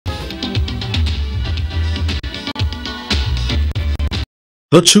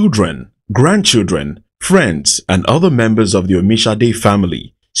The children, grandchildren, friends, and other members of the Omisade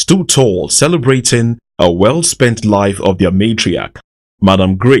family stood tall celebrating a well-spent life of their matriarch,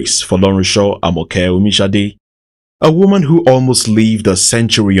 Madam Grace Folorunsho Amoke Omisade, a woman who almost lived a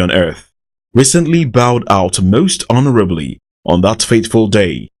century on earth, recently bowed out most honorably on that fateful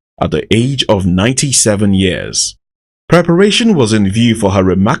day at the age of 97 years. Preparation was in view for her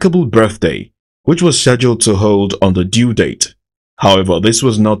remarkable birthday, which was scheduled to hold on the due date. However, this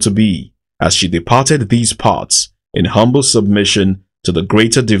was not to be, as she departed these parts in humble submission to the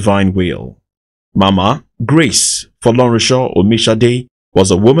greater divine will. Mama Grace Folorunsho Omisade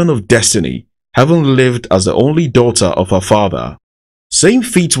was a woman of destiny, having lived as the only daughter of her father. Same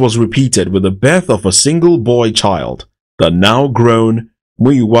feat was repeated with the birth of a single boy child, the now grown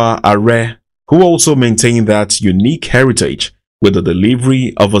Muyiwa Are, who also maintained that unique heritage with the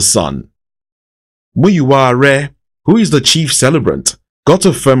delivery of a son. Muyiwa Are, who is the chief celebrant, got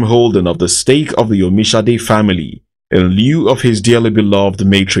a firm holding of the stake of the Omisade family in lieu of his dearly beloved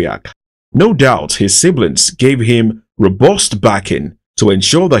matriarch. No doubt his siblings gave him robust backing to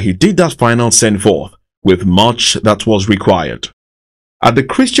ensure that he did that final send forth with much that was required. At the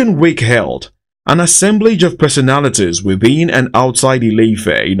Christian wake held, an assemblage of personalities within and outside Ile-Ife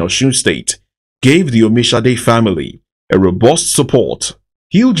in Osun State gave the Omisade family a robust support.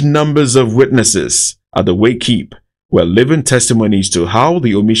 Huge numbers of witnesses at the wake keep were living testimonies to how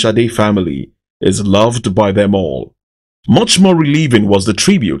the Omisade family is loved by them all. Much more relieving was the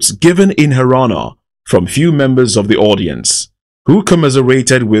tributes given in her honor from few members of the audience, who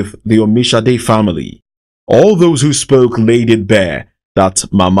commiserated with the Omisade family. All those who spoke laid it bare that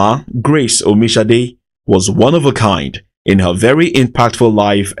Mama Grace Omisade was one of a kind in her very impactful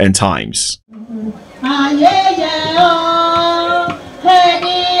life and times.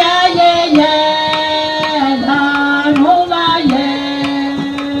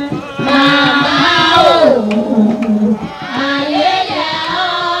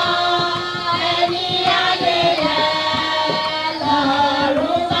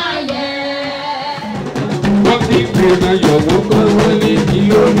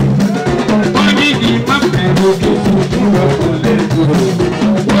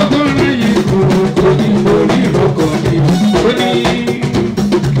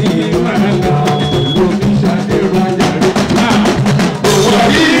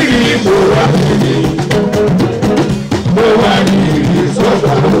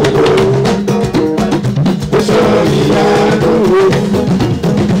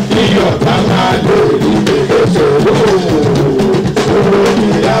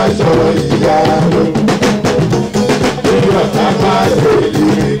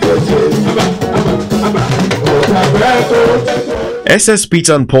 SS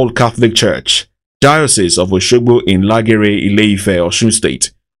Peter and Paul Catholic Church, Diocese of Oshogbo in Lagere, Ile-Ife, Osun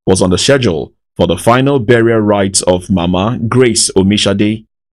State, was on the schedule for the final burial rites of Mama Grace Omisade.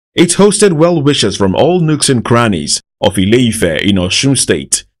 It hosted well-wishers from all nooks and crannies of Ile-Ife in Osun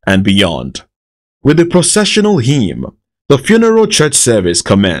State and beyond. With the processional hymn, the funeral church service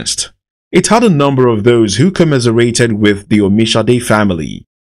commenced. It had a number of those who commiserated with the Omisade family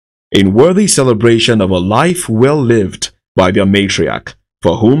in worthy celebration of a life well lived by their matriarch,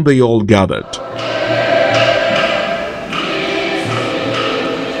 for whom they all gathered.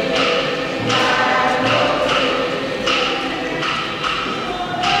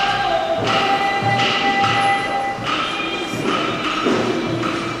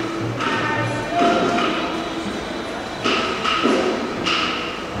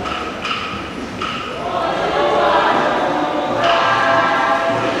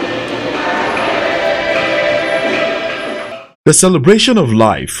 The celebration of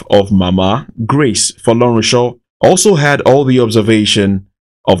life of Mama Grace Folorunsho also had all the observation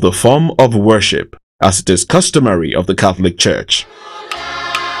of the form of worship, as it is customary of the Catholic Church.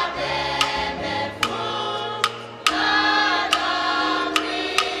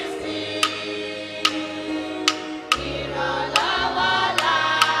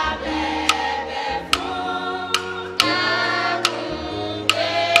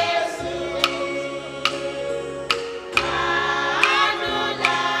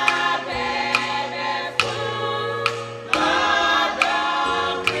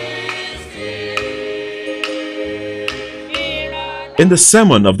 In the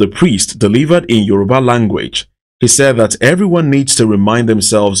sermon of the priest delivered in Yoruba language, he said that everyone needs to remind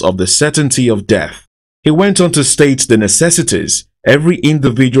themselves of the certainty of death. He went on to state the necessities every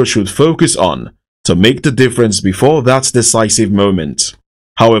individual should focus on to make the difference before that decisive moment.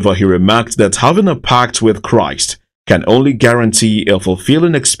 However, he remarked that having a pact with Christ can only guarantee a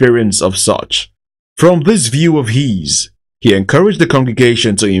fulfilling experience of such. From this view of his, he encouraged the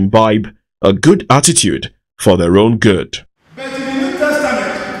congregation to imbibe a good attitude for their own good. But in the New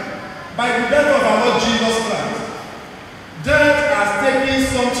Testament, by the death of our Lord Jesus Christ, death has taken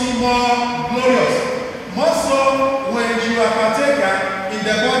something more glorious. More so when you are partaker in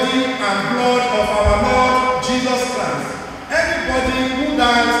the body and blood of our Lord Jesus Christ. Anybody who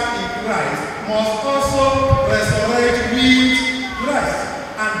dies in Christ must also resurrect with Christ.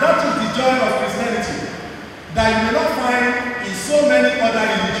 And that is the joy of Christianity that you will not find in so many other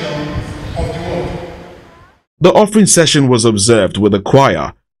religions of the world. The offering session was observed with the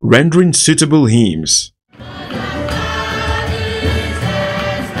choir rendering suitable hymns.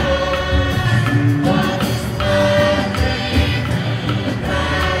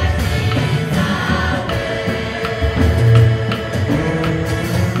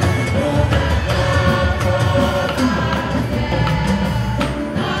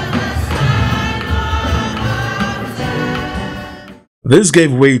 This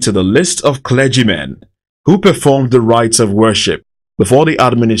gave way to the list of clergymen who performed the rites of worship before the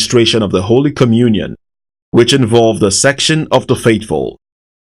administration of the Holy Communion, which involved a section of the faithful.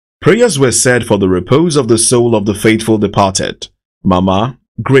 Prayers were said for the repose of the soul of the faithful departed, Mama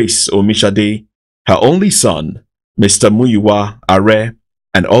Grace Omisade, her only son, Mr. Muyiwa Are,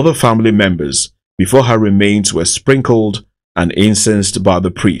 and other family members before her remains were sprinkled and incensed by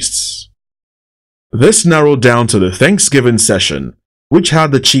the priests. This narrowed down to the Thanksgiving session, which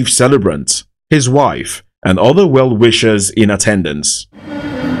had the chief celebrant, his wife, and other well-wishers in attendance.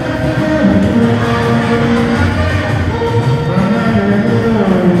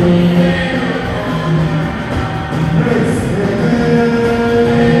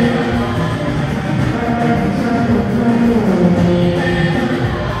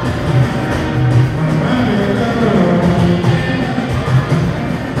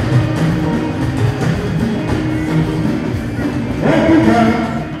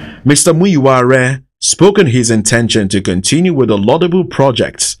 Mr. Muyiwa spoke on his intention to continue with the laudable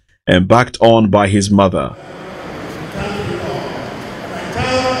projects embarked on by his mother. Thank you, Lord. I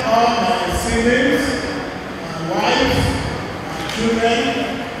thank all my siblings, my wife, my children,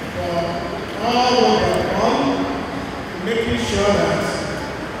 for all what they have done, making sure that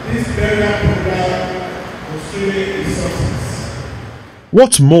this burial program was truly a success.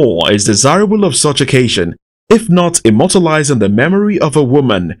 What more is desirable of such occasion, if not immortalizing the memory of a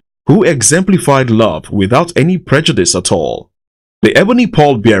woman who exemplified love without any prejudice at all? The ebony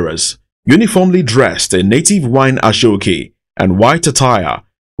pallbearers, uniformly dressed in native wine ashoke and white attire,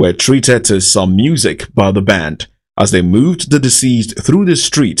 were treated to some music by the band as they moved the deceased through the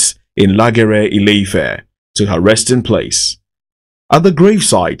streets in Lagere Ile-Ife to her resting place. At the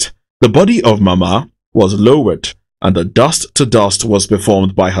gravesite, the body of Mama was lowered and the dust to dust was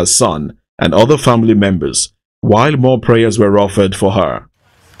performed by her son and other family members, while more prayers were offered for her.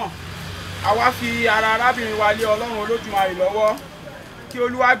 Àwa fi ara arábìnrin wa lé Ọlọ́run Olódùmarè lọ́wọ́ kí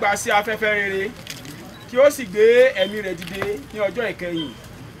Olúwa gbà sí afẹ́fẹ́ rere kí ó sì gbé ẹ̀mí rẹ̀ dìde ní ọjọ́ ìkẹyìn.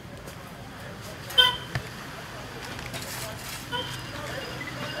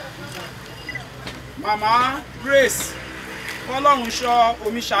 Mama Grace Ọlọ́run ṣọ́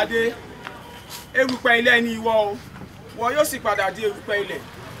Omisade, erùpẹ̀ ilẹ̀ ni ìwọ o, wọ́n yóò sì padà di erùpẹ̀ ilẹ̀,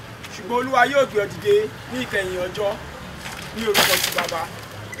 ṣùgbọ́n Olúwa yóò gbé ọ dìde ní ìkẹyìn ọjọ́ ní orúkọ ti Baba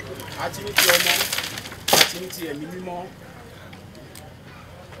àti ní ti Ọmọ àti ní ti Ẹ̀mí Mímọ́.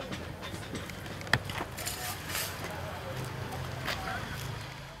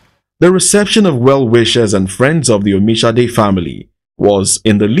 The reception of well-wishers and friends of the Omisade family was,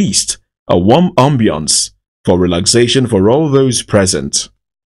 in the least, a warm ambience for relaxation for all those present.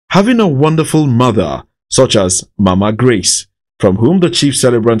 Having a wonderful mother such as Mama Grace, from whom the chief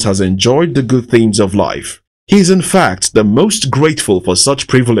celebrant has enjoyed the good things of life, he is in fact the most grateful for such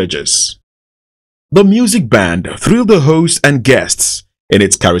privileges. The music band thrilled the host and guests in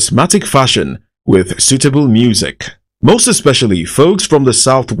its charismatic fashion with suitable music. Most especially, folks from the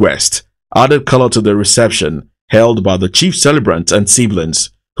Southwest added color to the reception held by the chief celebrant and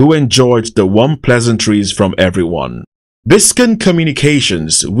siblings, who enjoyed the warm pleasantries from everyone. Biscan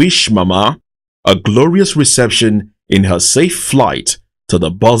Communications wish Mama a glorious reception in her safe flight to the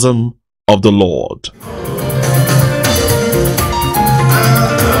bosom of the Lord.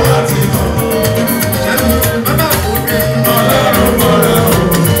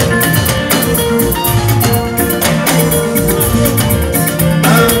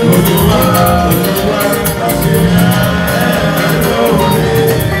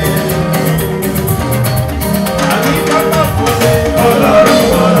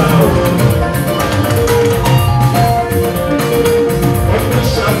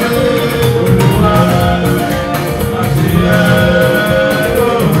 Amen.